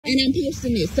And I'm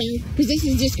posting this, so, because this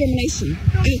is discrimination.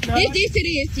 Yes, it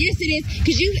is. Yes, it is.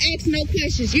 Because you asked no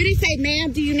questions. You didn't say,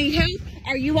 ma'am, do you need help?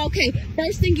 Are you okay?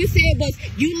 First thing you said was,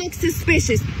 you look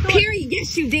suspicious. Period.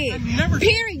 Yes, you did.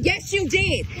 Period. Yes, you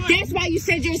did. That's why you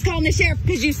said you was calling the sheriff,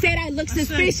 because you said I look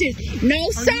suspicious. No,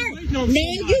 sir. No,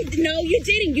 you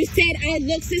didn't. You said I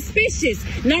look suspicious.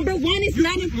 Number one is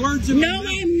not. No,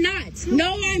 I'm not.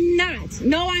 No, I'm not.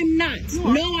 No, I'm not.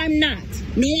 No, I'm not.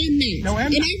 No, I'm not.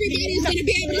 And everybody's going to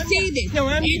be able to see this.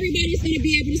 Everybody's going to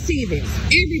be able to see this.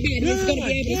 Everybody's going to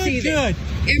be able to see this.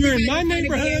 You're in my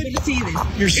neighborhood.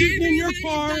 You're sitting in your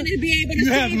car.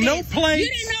 You have no place.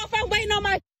 You didn't know if I'm waiting on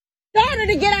my daughter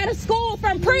to get out of school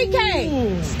from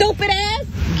pre-K. Stupid ass.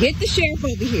 Get the sheriff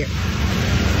over here.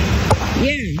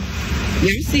 Yeah.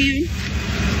 Y'all see him?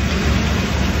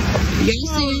 Y'all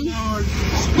see him?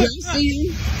 Y'all see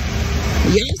him?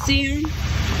 Y'all see him?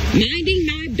 Minding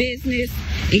my business,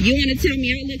 and you want to tell me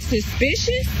I look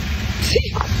suspicious?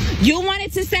 You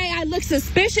wanted to say I look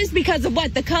suspicious because of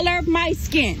what? The color of my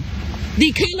skin.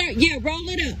 The color, yeah, roll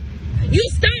it up. You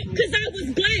stopped because I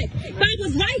was black. If I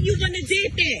was white, you wouldn't have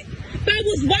did that. If I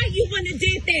was white, you wouldn't have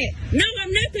did that. No,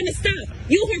 I'm not going to stop.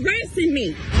 You harassing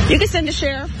me. You can send the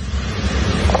sheriff.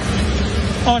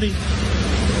 Audie.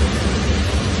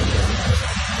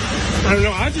 I don't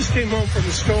know. I just came home from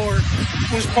the store.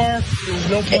 It was parked. There was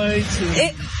no plates.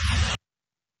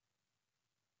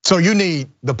 So you need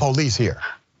the police here.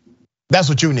 That's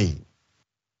what you need.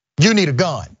 You need a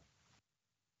gun.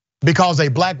 Because a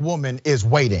black woman is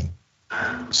waiting,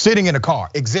 sitting in a car,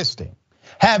 existing,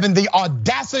 having the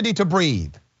audacity to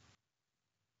breathe.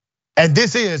 And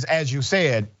this is, as you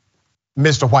said,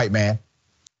 Mr. White Man,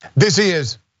 this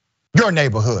is your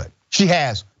neighborhood. She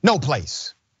has no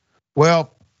place.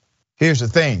 Well, here's the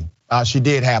thing. She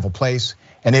did have a place,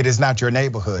 and it is not your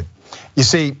neighborhood. You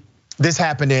see, this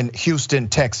happened in Houston,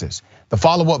 Texas. The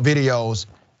follow-up videos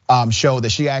show that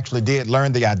she actually did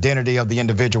learn the identity of the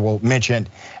individual mentioned.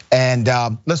 And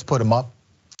let's put him up.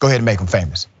 Go ahead and make him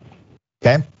famous,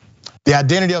 okay? The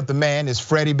identity of the man is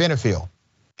Freddie Benefield.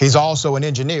 He's also an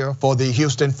engineer for the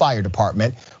Houston Fire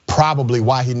Department, probably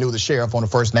why he knew the sheriff on a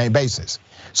first name basis.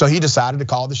 So he decided to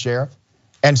call the sheriff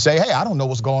and say, hey, I don't know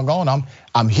what's going on.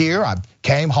 I'm here, I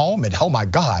came home, and oh my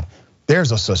God,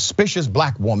 there's a suspicious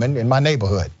black woman in my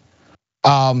neighborhood.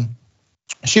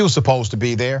 She was supposed to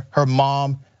be there. Her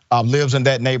mom lives in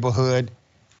that neighborhood,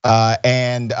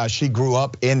 and she grew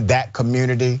up in that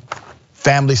community.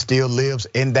 Family still lives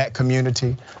in that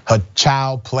community. Her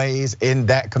child plays in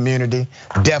that community.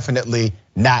 Definitely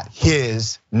not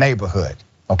his neighborhood,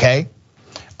 okay?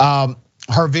 Her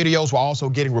videos were also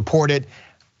getting reported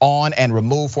on and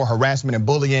removed for harassment and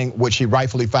bullying, which he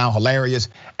rightfully found hilarious,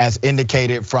 as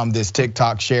indicated from this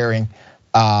TikTok sharing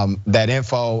that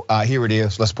info. Here it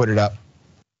is, let's put it up.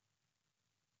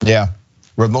 Yeah,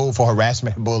 removed for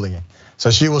harassment and bullying. So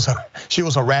she was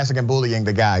harassing and bullying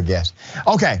the guy, I guess.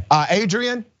 Okay,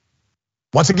 Adrienne,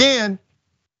 once again,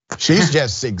 she's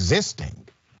just existing.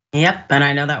 Yep, and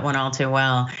I know that one all too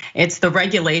well. It's the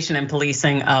regulation and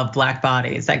policing of black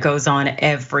bodies that goes on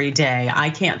every day. I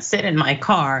can't sit in my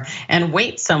car and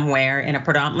wait somewhere in a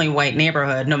predominantly white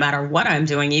neighborhood, no matter what I'm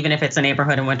doing, even if it's a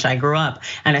neighborhood in which I grew up.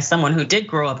 And as someone who did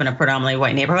grow up in a predominantly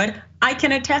white neighborhood, I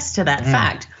can attest to that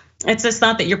fact. It's just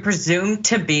not that you're presumed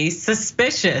to be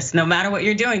suspicious, no matter what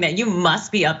you're doing, that you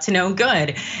must be up to no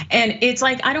good. And it's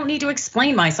like, I don't need to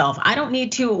explain myself. I don't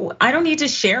need to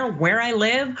share where I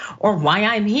live or why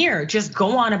I'm here. Just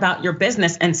go on about your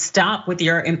business and stop with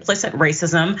your implicit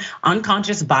racism,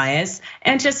 unconscious bias,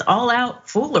 and just all out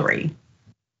foolery.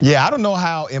 Yeah, I don't know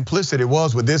how implicit it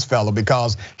was with this fellow,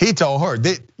 because he told her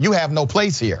that you have no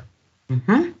place here.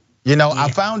 You know, I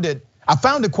found it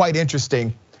quite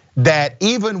interesting that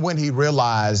even when he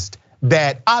realized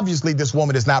that obviously this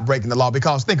woman is not breaking the law,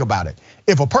 because think about it,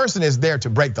 if a person is there to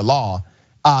break the law,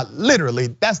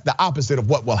 literally that's the opposite of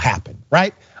what will happen,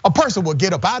 right? A person will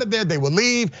get up out of there, they will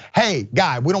leave. Hey,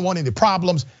 guy, we don't want any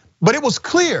problems. But it was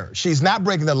clear she's not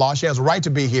breaking the law. She has a right to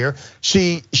be here.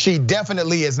 She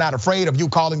definitely is not afraid of you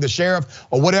calling the sheriff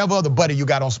or whatever other buddy you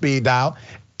got on speed dial.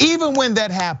 Even when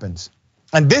that happens,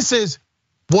 and this is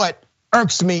what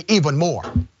irks me even more.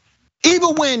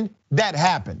 Even when that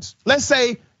happens, let's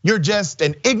say you're just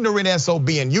an ignorant SOB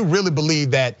and you really believe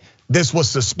that this was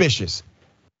suspicious.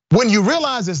 When you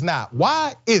realize it's not,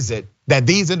 why is it that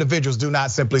these individuals do not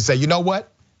simply say, you know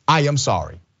what? I am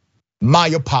sorry. My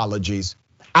apologies.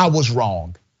 I was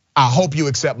wrong. I hope you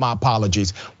accept my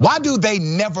apologies. Why do they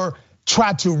never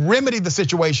try to remedy the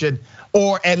situation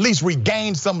or at least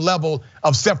regain some level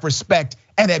of self-respect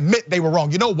and admit they were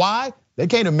wrong? You know why? They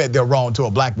can't admit they're wrong to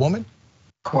a black woman.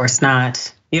 Of course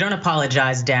not. You don't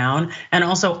apologize down. And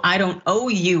also, I don't owe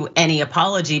you any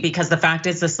apology because the fact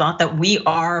is this thought that we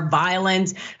are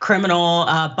violent, criminal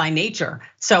by nature.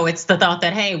 So it's the thought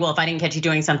that, hey, well, if I didn't catch you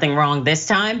doing something wrong this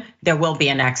time, there will be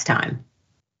a next time.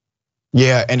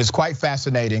 Yeah, and it's quite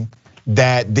fascinating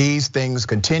that these things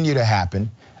continue to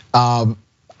happen. I'm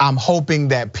hoping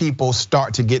that people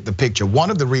start to get the picture.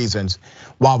 One of the reasons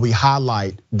why we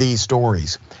highlight these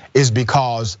stories is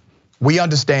because we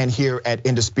understand here at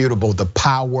Indisputable the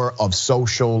power of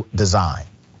social design.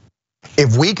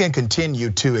 If we can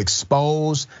continue to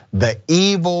expose the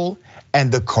evil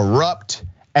and the corrupt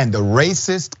and the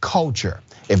racist culture,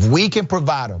 if we can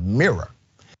provide a mirror,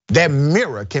 that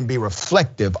mirror can be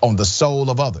reflective on the soul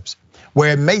of others,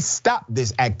 where it may stop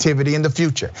this activity in the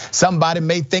future. Somebody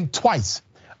may think twice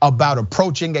about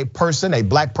approaching a person, a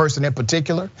black person in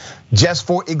particular, just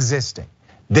for existing.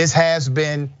 This has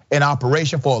been in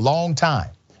operation for a long time.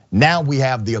 Now we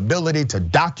have the ability to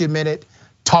document it,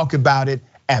 talk about it,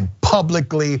 and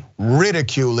publicly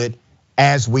ridicule it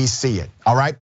as we see it, all right?